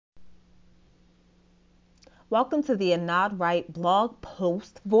Welcome to the Anad Wright blog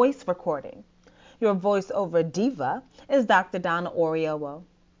post voice recording. Your voiceover diva is Dr. Donna Oriowo.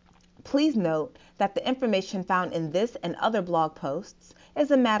 Please note that the information found in this and other blog posts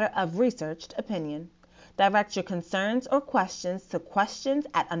is a matter of researched opinion. Direct your concerns or questions to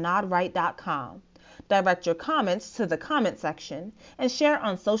questions@anadwright.com. Direct your comments to the comment section and share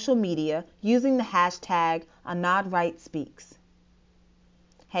on social media using the hashtag AnadWrightSpeaks.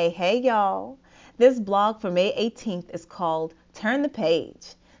 Hey, y'all. This blog for May 18th is called Turn the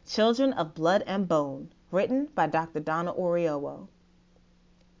Page, Children of Blood and Bone, written by Dr. Donna Oriowo.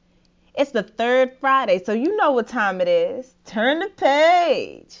 It's the third Friday, so you know what time it is. Turn the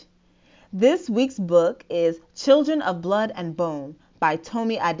page. This week's book is Children of Blood and Bone by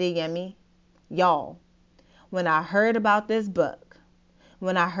Tomi Adeyemi. Y'all, when I heard about this book,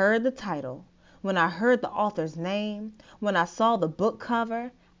 when I heard the title, when I heard the author's name, when I saw the book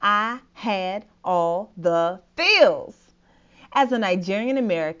cover, I had all the feels. As a Nigerian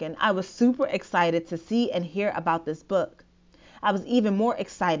American, I was super excited to see and hear about this book. I was even more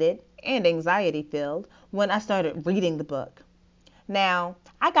excited and anxiety-filled when I started reading the book. Now,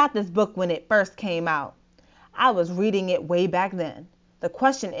 I got this book when it first came out. I was reading it way back then. The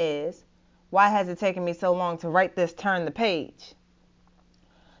question is, why has it taken me so long to write this Turn the Page?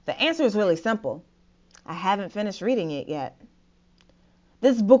 The answer is really simple. I haven't finished reading it yet.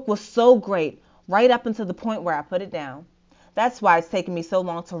 This book was so great, right up until the point where I put it down. That's why it's taken me so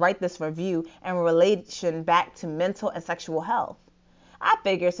long to write this review in relation back to mental and sexual health. I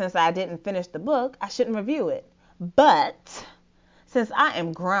figured since I didn't finish the book, I shouldn't review it. But since I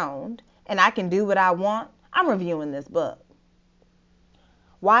am grown and I can do what I want, I'm reviewing this book.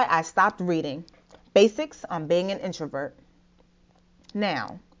 Why I stopped reading. Basics on being an introvert.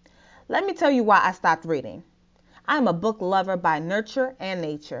 Now, let me tell you why I stopped reading. I'm a book lover by nurture and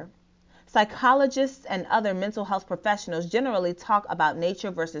nature. Psychologists and other mental health professionals generally talk about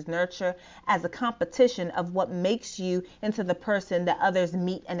nature versus nurture as a competition of what makes you into the person that others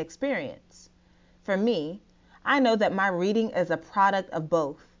meet and experience. For me, I know that my reading is a product of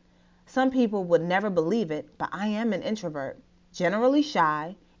both. Some people would never believe it, but I am an introvert, generally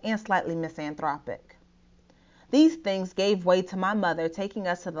shy, and slightly misanthropic. These things gave way to my mother taking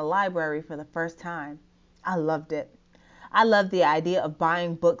us to the library for the first time. I loved it. I loved the idea of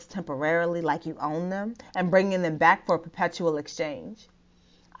buying books temporarily like you own them and bringing them back for a perpetual exchange.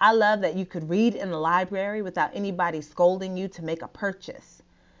 I loved that you could read in the library without anybody scolding you to make a purchase.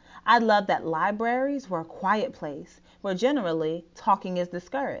 I loved that libraries were a quiet place where generally talking is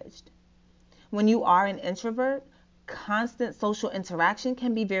discouraged. When you are an introvert, constant social interaction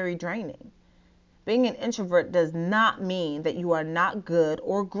can be very draining. Being an introvert does not mean that you are not good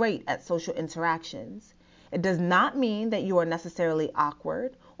or great at social interactions. It does not mean that you are necessarily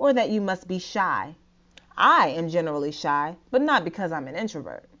awkward or that you must be shy. I am generally shy, but not because I'm an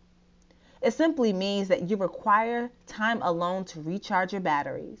introvert. It simply means that you require time alone to recharge your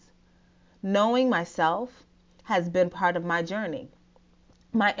batteries. Knowing myself has been part of my journey.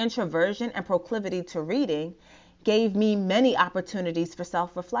 My introversion and proclivity to reading gave me many opportunities for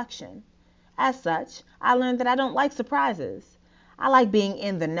self-reflection. As such, I learned that I don't like surprises. I like being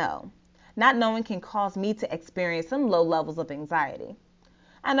in the know. Not knowing can cause me to experience some low levels of anxiety.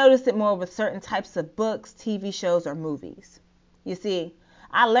 I noticed it more with certain types of books, TV shows, or movies. You see,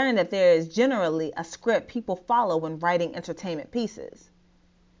 I learned that there is generally a script people follow when writing entertainment pieces.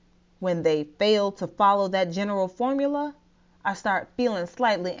 When they fail to follow that general formula, I start feeling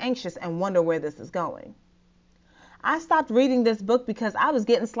slightly anxious and wonder where this is going. I stopped reading this book because I was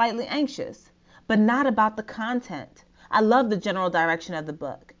getting slightly anxious, but not about the content. I love the general direction of the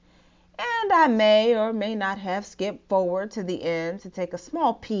book. And I may or may not have skipped forward to the end to take a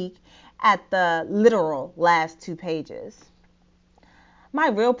small peek at the literal last 2 pages. My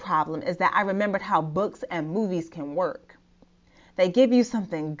real problem is that I remembered how books and movies can work. They give you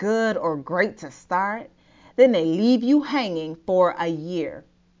something good or great to start, then they leave you hanging for a year.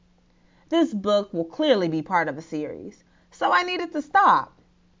 This book will clearly be part of a series, so I needed to stop.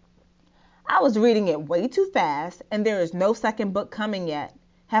 I was reading it way too fast, and there is no second book coming yet.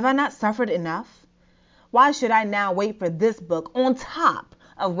 Have I not suffered enough? Why should I now wait for this book on top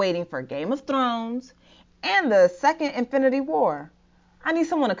of waiting for Game of Thrones and the second Infinity War? I need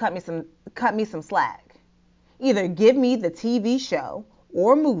someone to cut me some slack. Either give me the TV show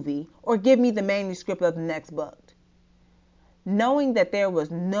or movie or give me the manuscript of the next book. Knowing that there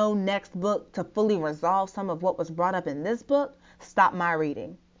was no next book to fully resolve some of what was brought up in this book stopped my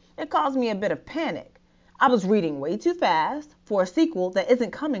reading. It caused me a bit of panic. I was reading way too fast for a sequel that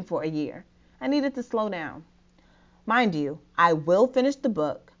isn't coming for a year. I needed to slow down. Mind you, I will finish the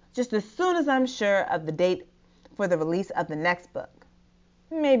book just as soon as I'm sure of the date for the release of the next book,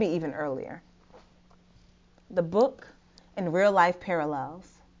 maybe even earlier. The book and real life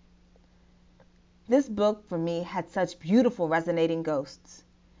parallels. This book for me had such beautiful resonating ghosts.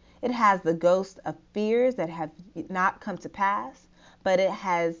 It has the ghosts of fears that have not come to pass, but it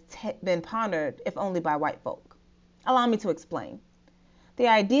has been pondered, if only by white folk. Allow me to explain. The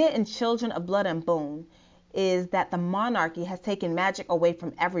idea in Children of Blood and Bone is that the monarchy has taken magic away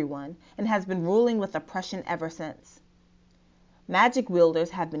from everyone and has been ruling with oppression ever since. Magic wielders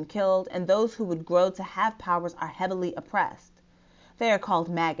have been killed, and those who would grow to have powers are heavily oppressed. They are called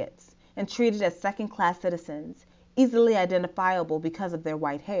maggots and treated as second-class citizens, easily identifiable because of their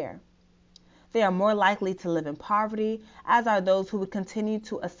white hair. They are more likely to live in poverty, as are those who would continue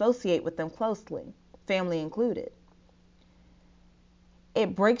to associate with them closely, family included.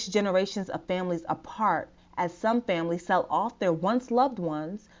 It breaks generations of families apart, as some families sell off their once loved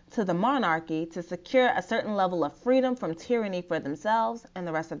ones to the monarchy to secure a certain level of freedom from tyranny for themselves and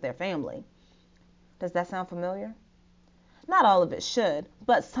the rest of their family. Does that sound familiar? Not all of it should,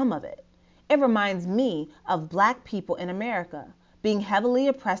 but some of it. It reminds me of Black people in America being heavily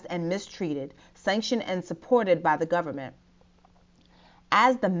oppressed and mistreated, sanctioned and supported by the government.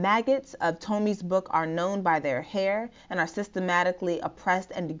 As the maggots of Tomi's book are known by their hair and are systematically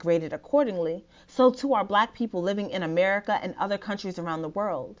oppressed and degraded accordingly, so too are Black people living in America and other countries around the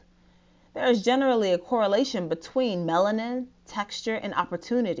world. There is generally a correlation between melanin, texture, and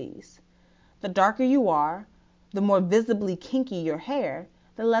opportunities. The darker you are, the more visibly kinky your hair,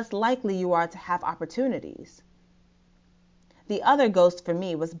 the less likely you are to have opportunities. The other ghost for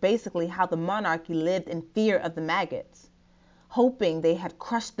me was basically how the monarchy lived in fear of the maggots, hoping they had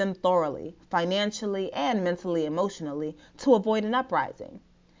crushed them thoroughly, financially and mentally, emotionally, to avoid an uprising.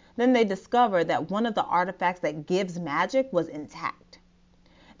 Then they discovered that one of the artifacts that gives magic was intact.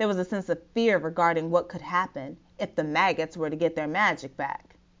 There was a sense of fear regarding what could happen if the maggots were to get their magic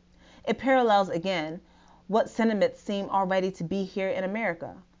back. It parallels again what sentiments seem already to be here in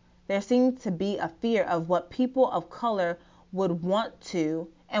America. There seems to be a fear of what people of color would want to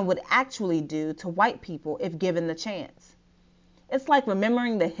and would actually do to white people if given the chance. It's like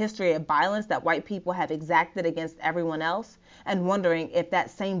remembering the history of violence that white people have exacted against everyone else and wondering if that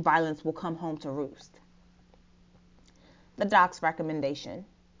same violence will come home to roost. The Doc's recommendation.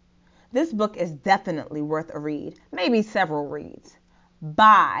 This book is definitely worth a read, maybe several reads.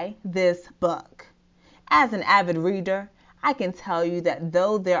 Buy this book. As an avid reader, I can tell you that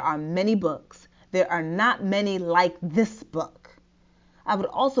though there are many books, there are not many like this book. I would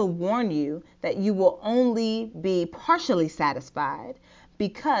also warn you that you will only be partially satisfied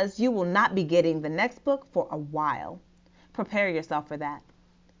because you will not be getting the next book for a while. Prepare yourself for that.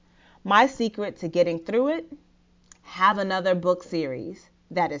 My secret to getting through it? Have another book series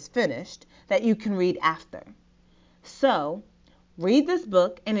that is finished that you can read after. So, read this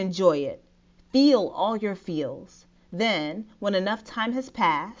book and enjoy it. Feel all your feels. Then, when enough time has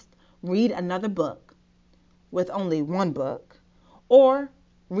passed, read another book with only one book, or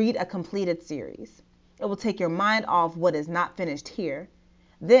read a completed series. It will take your mind off what is not finished here.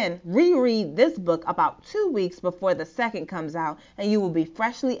 Then reread this book about 2 weeks before the second comes out, and you will be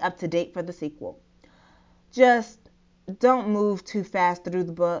freshly up to date for the sequel. Just don't move too fast through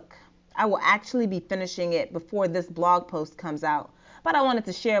the book. I will actually be finishing it before this blog post comes out, but I wanted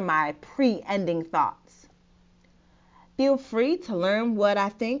to share my pre-ending thoughts. Feel free to learn what I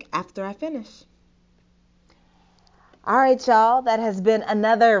think after I finish. All right, y'all, that has been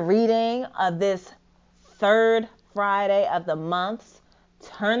another reading of this third Friday of the month.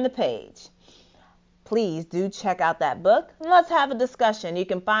 Turn the page. Please do check out that book and let's have a discussion. You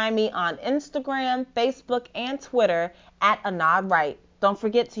can find me on Instagram, Facebook, and Twitter at AnodWrite. Don't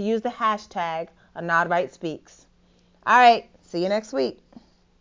forget to use the hashtag AnodWriteSpeaks. All right, see you next week.